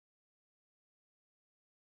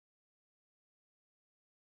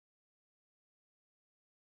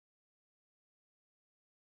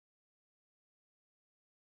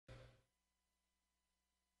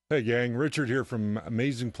Hey gang, Richard here from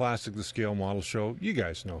Amazing Plastic the Scale Model Show. You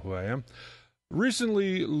guys know who I am.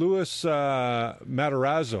 Recently, Louis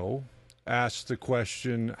Matarazzo asked the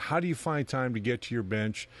question, how do you find time to get to your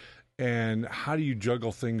bench and how do you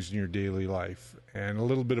juggle things in your daily life? And a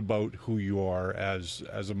little bit about who you are as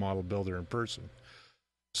a model builder in person.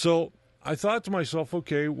 So I thought to myself,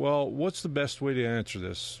 okay, well, what's the best way to answer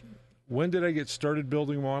this? When did I get started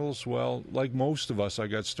building models? Well, like most of us, I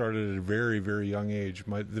got started at a very, very young age.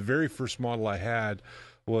 The very first model I had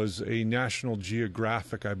was a National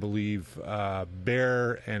Geographic, I believe,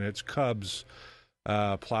 bear and its cubs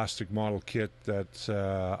plastic model kit that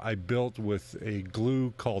I built with a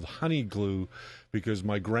glue called honey glue because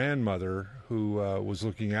my grandmother, who was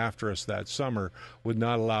looking after us that summer, would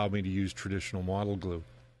not allow me to use traditional model glue.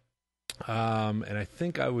 And I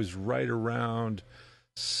think I was right around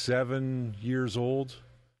 7 years old.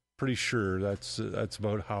 Pretty sure that's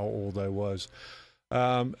about how old I was.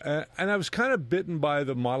 And I was kind of bitten by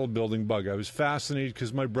the model building bug. I was fascinated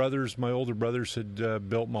because my older brothers had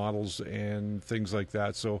built models and things like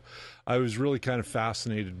that. So I was really kind of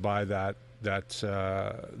fascinated by that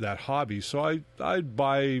hobby. So I'd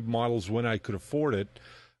buy models when I could afford it.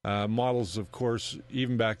 Models, of course,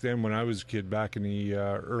 even back then when I was a kid, back in the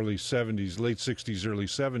early 70s, late 60s, early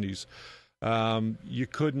 70s, you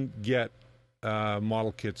couldn't get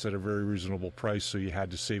model kits at a very reasonable price, so you had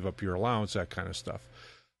to save up your allowance, that kind of stuff.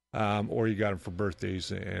 Or you got them for birthdays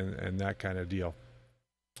and that kind of deal.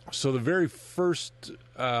 So the very first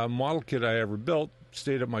model kit I ever built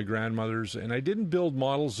stayed at my grandmother's, and I didn't build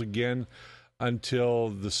models again until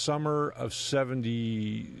the summer of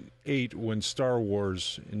 78 when Star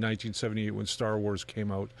Wars, in 1978 when Star Wars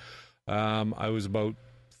came out. I was about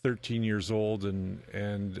 13 years old,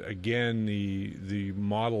 and again the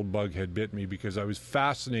model bug had bit me because I was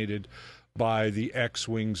fascinated by the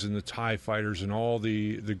X-Wings and the TIE fighters and all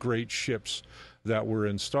the great ships that were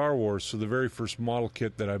in Star Wars. So the very first model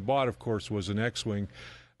kit that I bought, of course, was an X-Wing.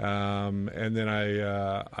 And then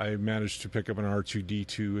I managed to pick up an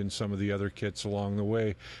R2-D2 and some of the other kits along the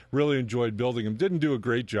way. Really enjoyed building them. Didn't do a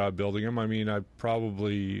great job building them. I mean, I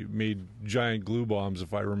probably made giant glue bombs,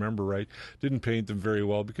 if I remember right. Didn't paint them very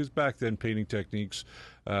well because back then painting techniques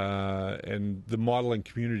and the modeling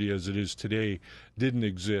community as it is today didn't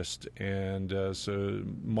exist. And so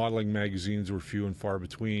modeling magazines were few and far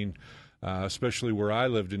between. Especially where I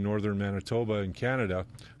lived in northern Manitoba in Canada.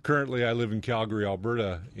 Currently, I live in Calgary,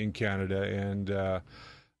 Alberta in Canada, and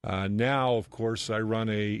now, of course, I run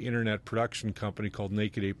a internet production company called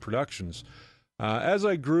Naked Ape Productions. As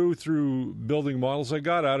I grew through building models, I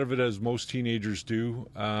got out of it as most teenagers do,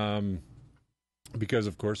 because,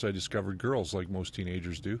 of course, I discovered girls like most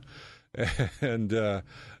teenagers do. And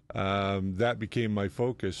that became my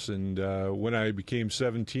focus. And when I became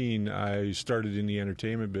 17, I started in the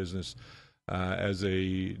entertainment business as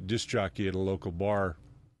a disc jockey at a local bar,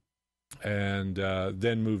 and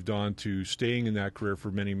then moved on to staying in that career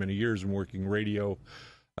for many, many years and working radio,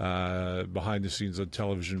 behind the scenes on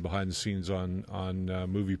television, behind the scenes on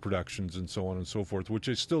movie productions, and so on and so forth, which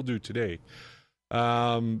I still do today.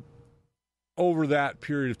 Over that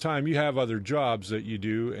period of time, you have other jobs that you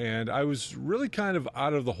do, and I was really kind of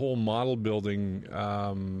out of the whole model building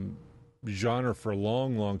genre for a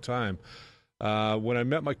long, long time. When I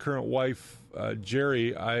met my current wife,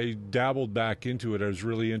 Jerry, I dabbled back into it. I was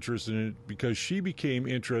really interested in it because she became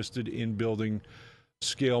interested in building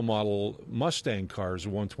scale model Mustang cars,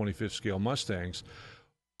 1/25th scale Mustangs.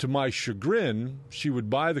 To my chagrin, she would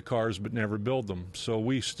buy the cars but never build them. So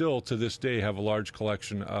we still, to this day, have a large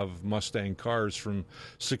collection of Mustang cars from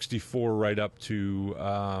 64 right up to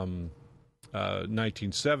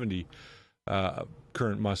 1970,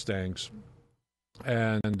 current Mustangs.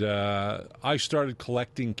 And I started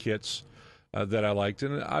collecting kits that I liked.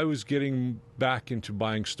 And I was getting back into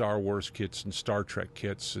buying Star Wars kits and Star Trek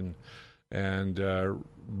kits and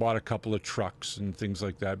bought a couple of trucks and things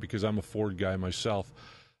like that because I'm a Ford guy myself.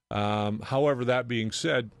 However, that being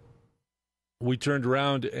said, we turned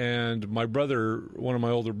around and my brother, one of my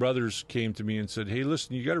older brothers, came to me and said, hey,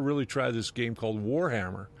 listen, you got to really try this game called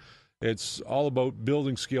Warhammer. It's all about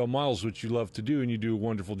building scale models, which you love to do, and you do a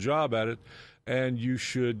wonderful job at it. And you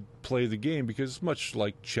should play the game because it's much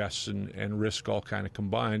like chess and Risk all kind of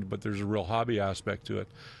combined, but there's a real hobby aspect to it.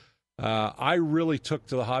 I really took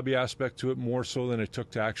to the hobby aspect to it more so than I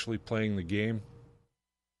took to actually playing the game.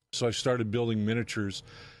 So I started building miniatures.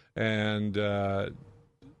 And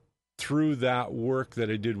through that work that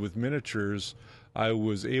I did with miniatures, I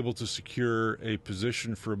was able to secure a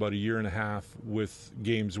position for about a year and a half with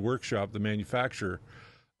Games Workshop, the manufacturer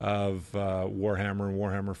of Warhammer and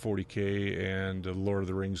Warhammer 40K and Lord of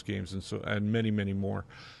the Rings games and many, many more.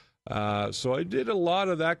 So I did a lot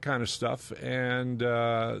of that kind of stuff, and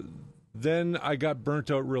then I got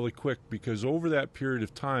burnt out really quick because over that period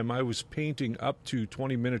of time, I was painting up to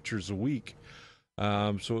 20 miniatures a week.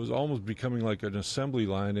 So it was almost becoming like an assembly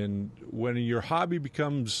line. And when your hobby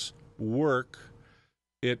becomes work,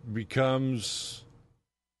 it becomes,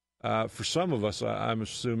 for some of us, I'm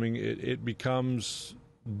assuming, it becomes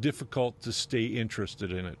difficult to stay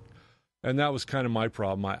interested in it. And that was kind of my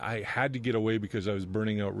problem. I had to get away because I was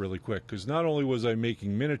burning out really quick. Because not only was I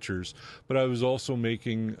making miniatures, but I was also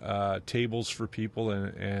making tables for people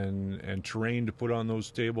and terrain to put on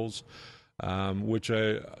those tables.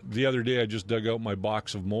 The other day I just dug out my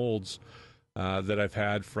box of molds that I've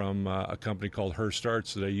had from a company called Hearst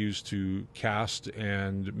Arts that I use to cast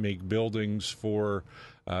and make buildings for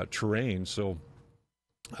terrain. So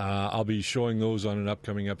I'll be showing those on an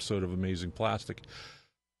upcoming episode of Amazing Plastic.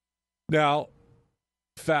 Now,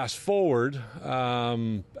 fast forward,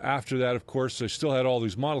 after that, of course, I still had all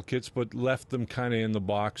these model kits, but left them kind of in the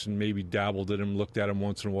box and maybe dabbled in them, looked at them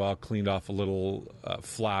once in a while, cleaned off a little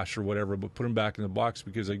flash or whatever, but put them back in the box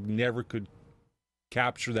because I never could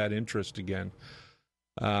capture that interest again.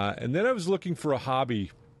 And then I was looking for a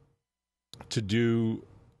hobby to do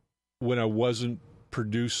when I wasn't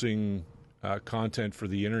producing content for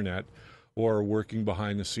the internet or working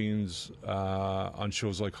behind the scenes on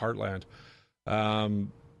shows like Heartland.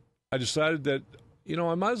 I decided that,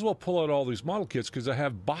 I might as well pull out all these model kits because I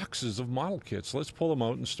have boxes of model kits. Let's pull them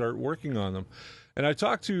out and start working on them. And I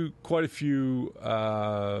talked to quite a few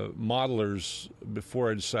modelers before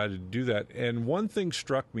I decided to do that. And one thing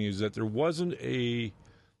struck me is that there wasn't a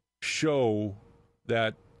show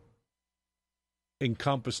that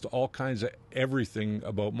encompassed all kinds of everything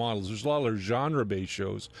about models. There's a lot of genre-based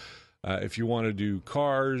shows. If you want to do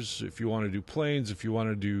cars, if you want to do planes, if you want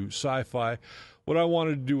to do sci-fi. What I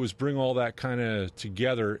wanted to do was bring all that kind of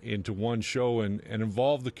together into one show and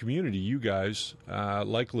involve the community, you guys,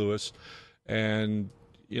 like Louis, and,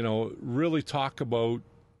 really talk about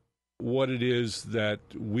what it is that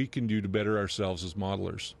we can do to better ourselves as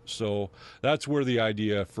modelers. So that's where the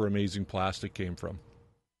idea for Amazing Plastic came from.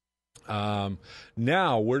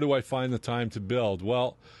 Now, where do I find the time to build?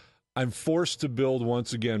 Well, I'm forced to build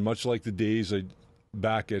once again, much like the days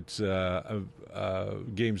back at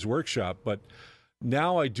Games Workshop, but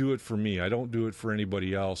now I do it for me. I don't do it for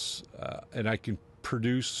anybody else, and I can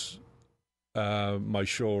produce my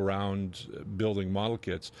show around building model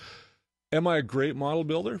kits. Am I a great model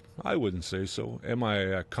builder? I wouldn't say so. Am I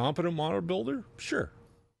a competent model builder? Sure.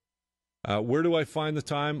 Where do I find the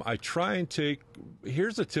time? I try and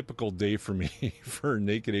here's a typical day for me for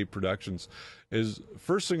Naked Ape Productions, is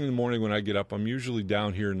first thing in the morning when I get up, I'm usually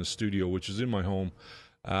down here in the studio, which is in my home,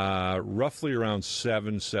 roughly around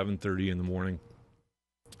 7:30 in the morning.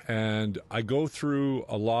 And I go through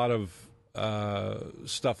a lot of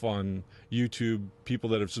stuff on YouTube,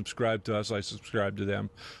 people that have subscribed to us, I subscribe to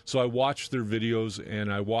them. So I watch their videos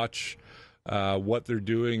and I watch what they're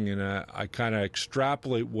doing, and I kind of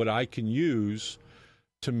extrapolate what I can use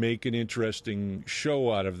to make an interesting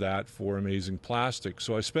show out of that for Amazing Plastic.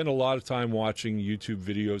 So I spend a lot of time watching YouTube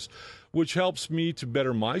videos, which helps me to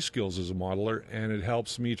better my skills as a modeler, and it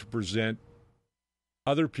helps me to present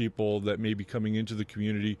other people that may be coming into the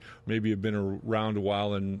community, maybe have been around a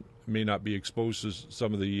while and may not be exposed to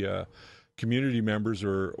some of the community members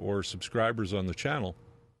or subscribers on the channel.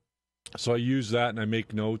 So I use that and I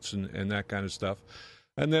make notes and that kind of stuff.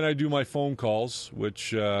 And then I do my phone calls,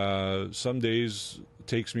 which some days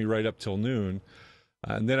takes me right up till noon.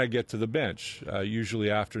 And then I get to the bench, usually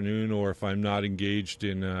afternoon, or if I'm not engaged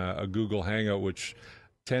in a Google Hangout, which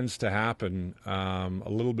tends to happen a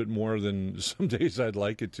little bit more than some days I'd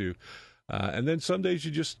like it to. And then some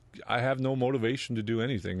days I have no motivation to do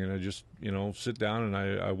anything, and I just, sit down and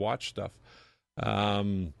I watch stuff.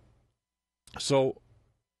 So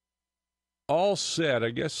all said, I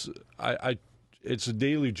guess it's a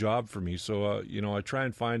daily job for me. So, I try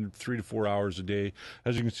and find 3 to 4 hours a day.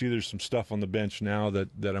 As you can see, there's some stuff on the bench now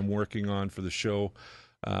that I'm working on for the show.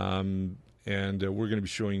 And we're going to be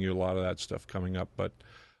showing you a lot of that stuff coming up. But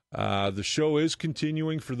the show is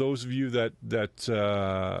continuing. For those of you that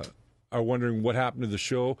are wondering what happened to the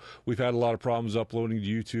show, we've had a lot of problems uploading to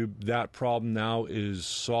YouTube. That problem now is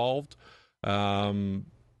solved. And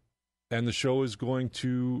the show is going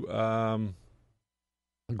to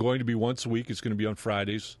be once a week. It's going to be on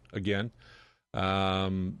Fridays again.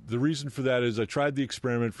 The reason for that is I tried the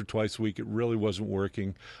experiment for twice a week. It really wasn't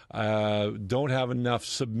working. Don't have enough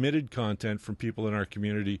submitted content from people in our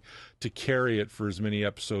community to carry it for as many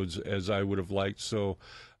episodes as I would have liked. So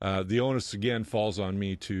the onus again falls on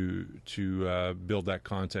me to build that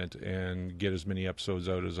content and get as many episodes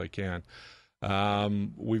out as I can.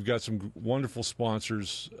 We've got some wonderful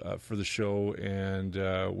sponsors for the show, and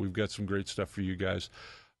we've got some great stuff for you guys.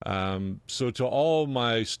 So to all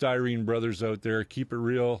my styrene brothers out there, keep it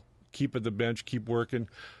real, keep at the bench, keep working.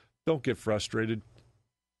 Don't get frustrated.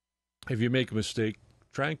 If you make a mistake,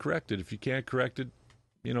 try and correct it. If you can't correct it,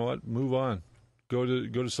 you know what? Move on. Go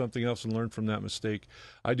to something else and learn from that mistake.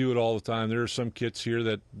 I do it all the time. There are some kits here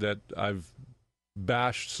that I've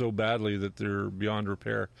bashed so badly that they're beyond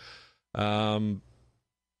repair. To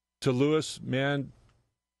Louis, man,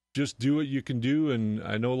 just do what you can do, and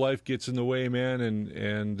I know life gets in the way, man,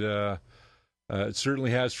 and it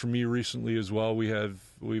certainly has for me recently as well.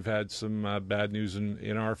 We've had some bad news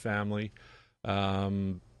in our family,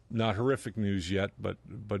 not horrific news yet, but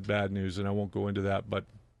bad news, and I won't go into that. But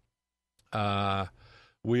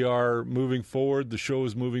we are moving forward. The show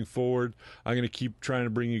is moving forward. I'm going to keep trying to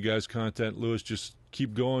bring you guys content. Louis, just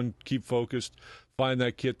keep going, keep focused, find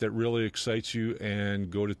that kit that really excites you,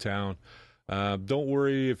 and go to town. Don't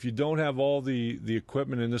worry if you don't have all the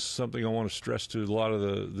equipment, and this is something I want to stress to a lot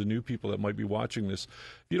of the new people that might be watching this.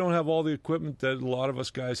 If you don't have all the equipment that a lot of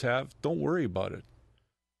us guys have, don't worry about it.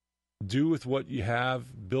 Do with what you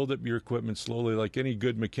have, build up your equipment slowly. Like any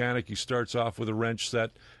good mechanic, he starts off with a wrench set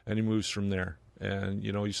and he moves from there. And,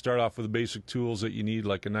 you know, you start off with the basic tools that you need,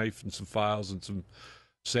 like a knife and some files and some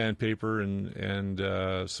sandpaper and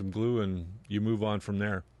some glue, and you move on from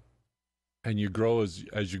there. And you grow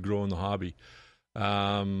as you grow in the hobby.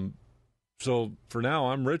 So for now,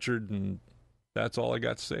 I'm Richard, and that's all I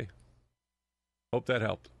got to say. Hope that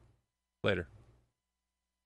helped. Later.